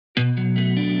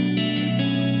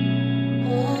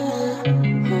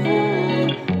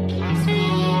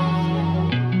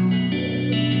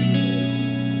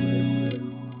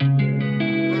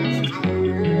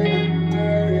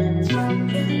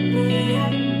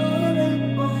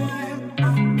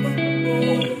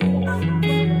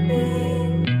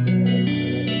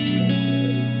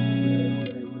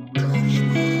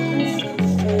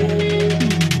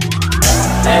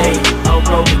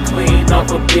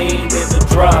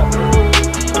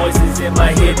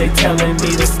head, they telling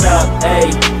me to stop.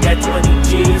 Ayy, got 20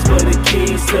 G's for the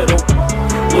keys to the.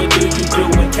 What do you do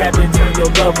when Captain turn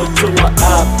your lover to a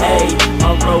op? Ayy,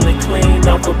 I'm rolling clean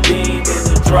off a beam in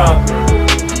the drop.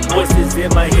 Voices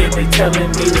in my head, they telling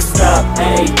me to stop.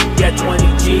 Ayy, got 20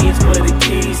 G's for the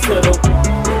keys to the.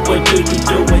 What do you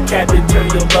do when Captain turn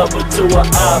your lover to a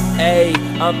op? Ayy,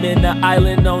 I'm in the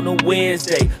island on a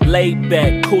Wednesday, laid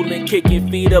back, coolin', kicking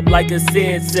feet up like a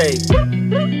sensei.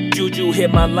 Juju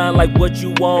hit my line like what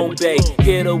you want, babe.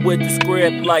 Hit her with the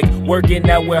script like working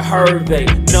out with Hervey.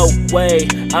 No way,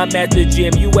 I'm at the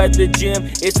gym, you at the gym.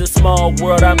 It's a small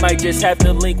world, I might just have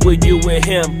to link with you and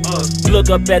him. Look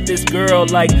up at this girl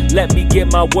like, let me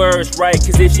get my words right.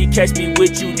 Cause if she catch me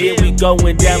with you, then we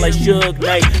going down like Suge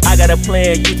Knight. I got a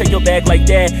plan, you take your bag like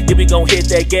that, then we gon' hit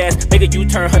that gas. Make a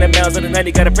U-turn 100 miles on the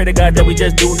 90, gotta pray to God that we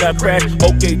just do not crash.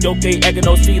 Okay, acting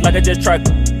no C like I just tried.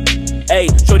 Ayy,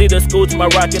 shorty the school to my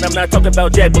rock and I'm not talking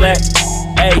about Jack Black.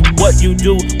 Ayy, what you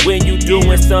do when you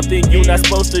doing something you not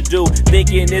supposed to do?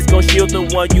 Thinking it's gon' shield the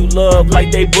one you love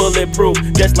like they bulletproof.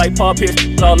 Just like Paul Pierce,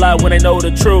 all lie when they know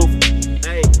the truth.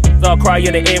 Ayy, I'll cry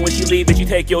in the end when she leave and she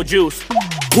take your juice.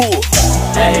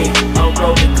 Ayy, I'm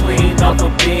rolling clean off a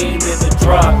beam in the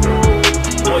drop.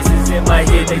 Voices in my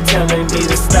head, they telling me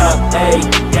to stop. Ayy,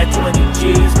 got 20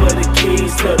 G's for the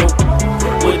keys to the.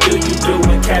 What do you do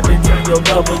when Captain turn your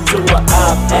lover to a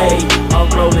op? Ayy, I'm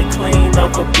rolling clean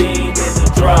off a beam in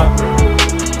the drop.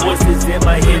 Voices in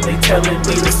my head, they telling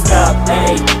me to stop.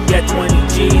 Ayy, got 20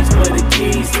 G's for the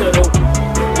keys to the.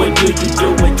 What do you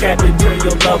do when Captain turn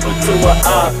your lover to a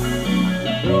op?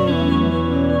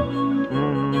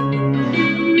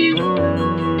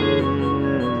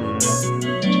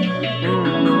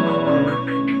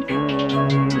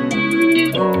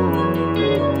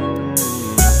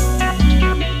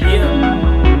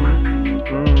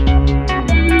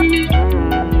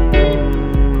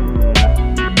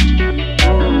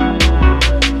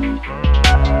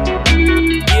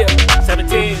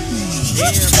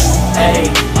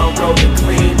 Ayy, I'm rolling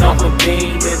clean off a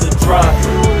beam in the drop.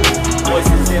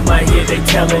 Voices in my head, they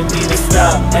telling me to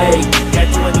stop. Ayy, got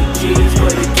 20 G's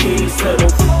for the keys to the.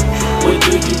 What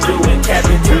do you do when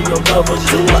Captain turn your lover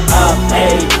to a op?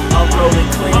 Ayy, I'm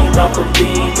rolling clean off a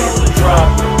beam in the drop.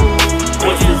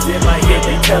 Voices in my head,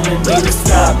 they telling me to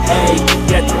stop. Ayy,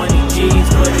 got 20 G's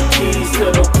for the keys to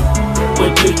the.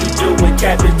 What do you do when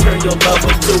Captain turn your lover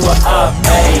to a op?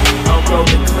 Ayy, I'm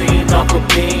rolling clean off a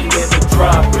beam in the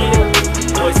drop.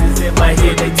 Voices in my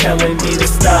head, they telling me to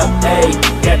stop. Ayy,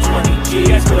 got 20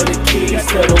 G's for the keys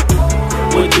to the.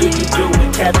 What do you do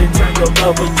when Captain turn your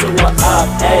lover to a op?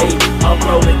 Ayy, I'm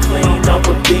rolling clean off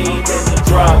a beam in the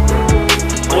drop.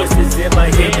 Voices in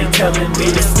my head, they telling me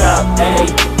to stop. Ayy,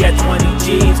 got 20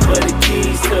 G's for the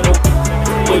keys to the.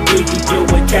 What do you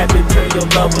do when Captain turn your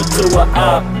lover to a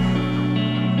op?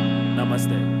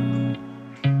 Namaste.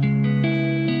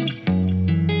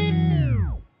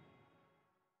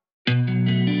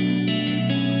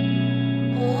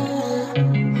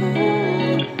 Oh.